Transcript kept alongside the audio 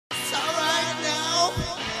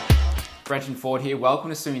Brenton Ford here, welcome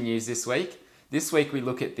to Swimming News this week. This week we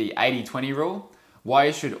look at the 80-20 rule, why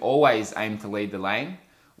you should always aim to lead the lane,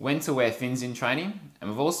 when to wear fins in training, and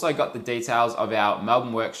we've also got the details of our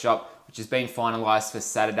Melbourne workshop, which has been finalised for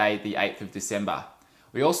Saturday the 8th of December.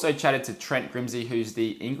 We also chatted to Trent Grimsey, who's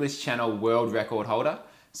the English Channel world record holder,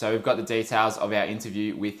 so we've got the details of our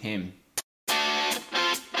interview with him.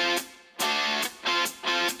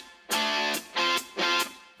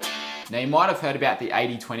 Now you might have heard about the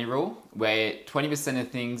 80-20 rule, where 20% of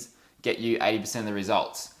things get you 80% of the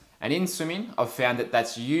results. And in swimming, I've found that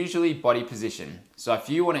that's usually body position. So if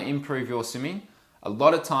you want to improve your swimming, a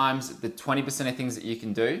lot of times the 20% of things that you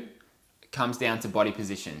can do comes down to body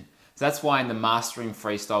position. So that's why in the Mastering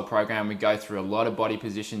Freestyle program, we go through a lot of body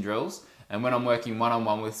position drills. And when I'm working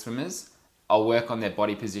one-on-one with swimmers, I'll work on their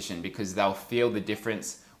body position because they'll feel the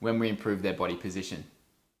difference when we improve their body position.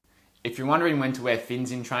 If you're wondering when to wear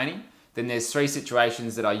fins in training, then there's three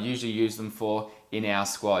situations that I usually use them for in our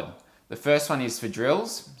squad. The first one is for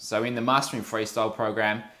drills. So in the Mastering Freestyle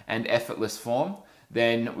program and effortless form,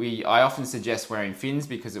 then I often suggest wearing fins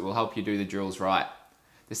because it will help you do the drills right.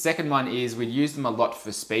 The second one is we use them a lot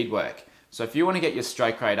for speed work. So if you want to get your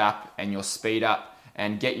stroke rate up and your speed up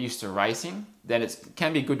and get used to racing, then it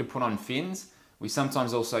can be good to put on fins. We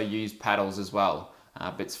sometimes also use paddles as well,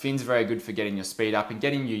 but fins are very good for getting your speed up and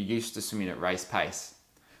getting you used to swimming at race pace.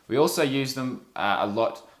 We also use them a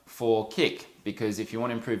lot for kick because if you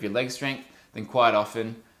want to improve your leg strength, then quite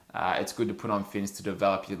often it's good to put on fins to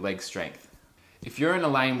develop your leg strength. If you're in a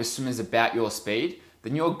lane with swimmers about your speed,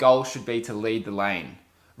 then your goal should be to lead the lane.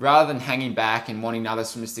 Rather than hanging back and wanting other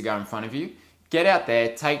swimmers to go in front of you, get out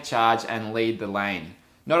there, take charge and lead the lane.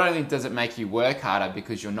 Not only does it make you work harder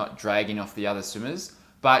because you're not dragging off the other swimmers,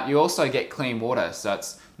 but you also get clean water, so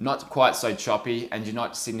it's not quite so choppy and you're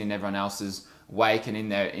not sitting in everyone else's wake and in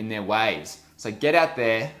their waves. So get out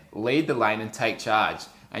there, lead the lane and take charge,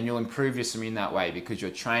 and you'll improve your swimming that way because you're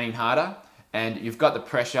training harder and you've got the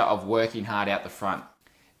pressure of working hard out the front.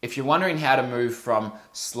 If you're wondering how to move from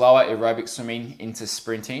slower aerobic swimming into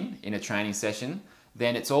sprinting in a training session,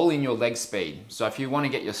 then it's all in your leg speed. So if you want to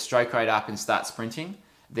get your stroke rate up and start sprinting,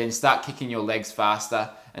 then start kicking your legs faster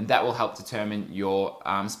and that will help determine your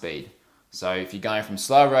arm speed. So if you're going from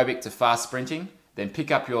slow aerobic to fast sprinting, then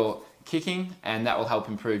pick up your kicking and that will help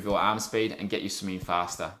improve your arm speed and get you swimming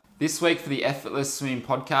faster. This week for the Effortless Swimming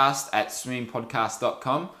Podcast at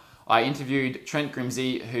swimmingpodcast.com, I interviewed Trent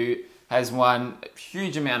Grimsey, who has won a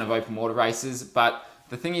huge amount of open water races, but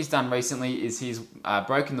the thing he's done recently is he's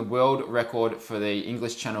broken the world record for the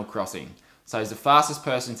English Channel crossing. So he's the fastest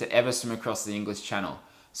person to ever swim across the English Channel.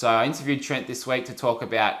 So I interviewed Trent this week to talk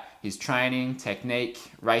about his training, technique,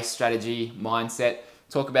 race strategy, mindset,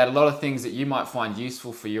 talk about a lot of things that you might find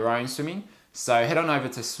useful for your own swimming. So head on over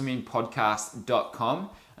to swimmingpodcast.com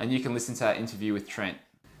and you can listen to that interview with Trent.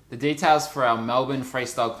 The details for our Melbourne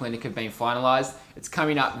Freestyle Clinic have been finalised. It's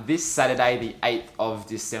coming up this Saturday, the 8th of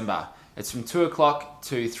December. It's from 2 o'clock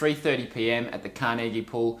to 3:30 p.m. at the Carnegie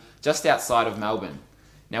Pool, just outside of Melbourne.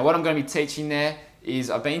 Now what I'm going to be teaching there is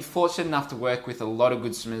I've been fortunate enough to work with a lot of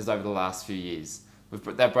good swimmers over the last few years.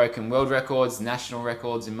 They've broken world records, national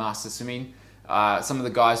records in master swimming. Some of the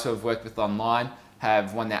guys who I've worked with online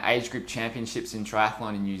have won their age group championships in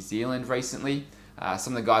triathlon in New Zealand recently.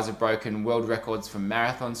 Some of the guys have broken world records for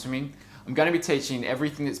marathon swimming. I'm going to be teaching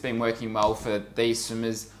everything that's been working well for these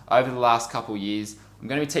swimmers over the last couple of years. I'm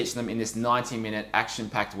going to be teaching them in this 90-minute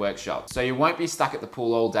action-packed workshop. So you won't be stuck at the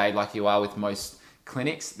pool all day like you are with most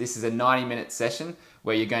clinics. This is a 90-minute session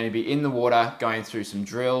where you're going to be in the water, going through some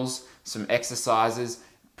drills, some exercises,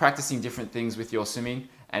 practicing different things with your swimming,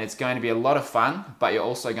 and it's going to be a lot of fun, but you're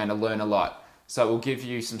also going to learn a lot. So it will give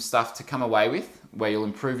you some stuff to come away with where you'll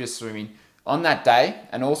improve your swimming on that day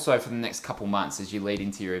and also for the next couple months as you lead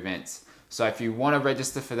into your events. So if you want to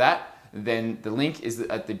register for that, then the link is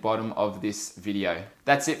at the bottom of this video.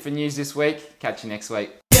 That's it for news this week. Catch you next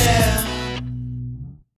week.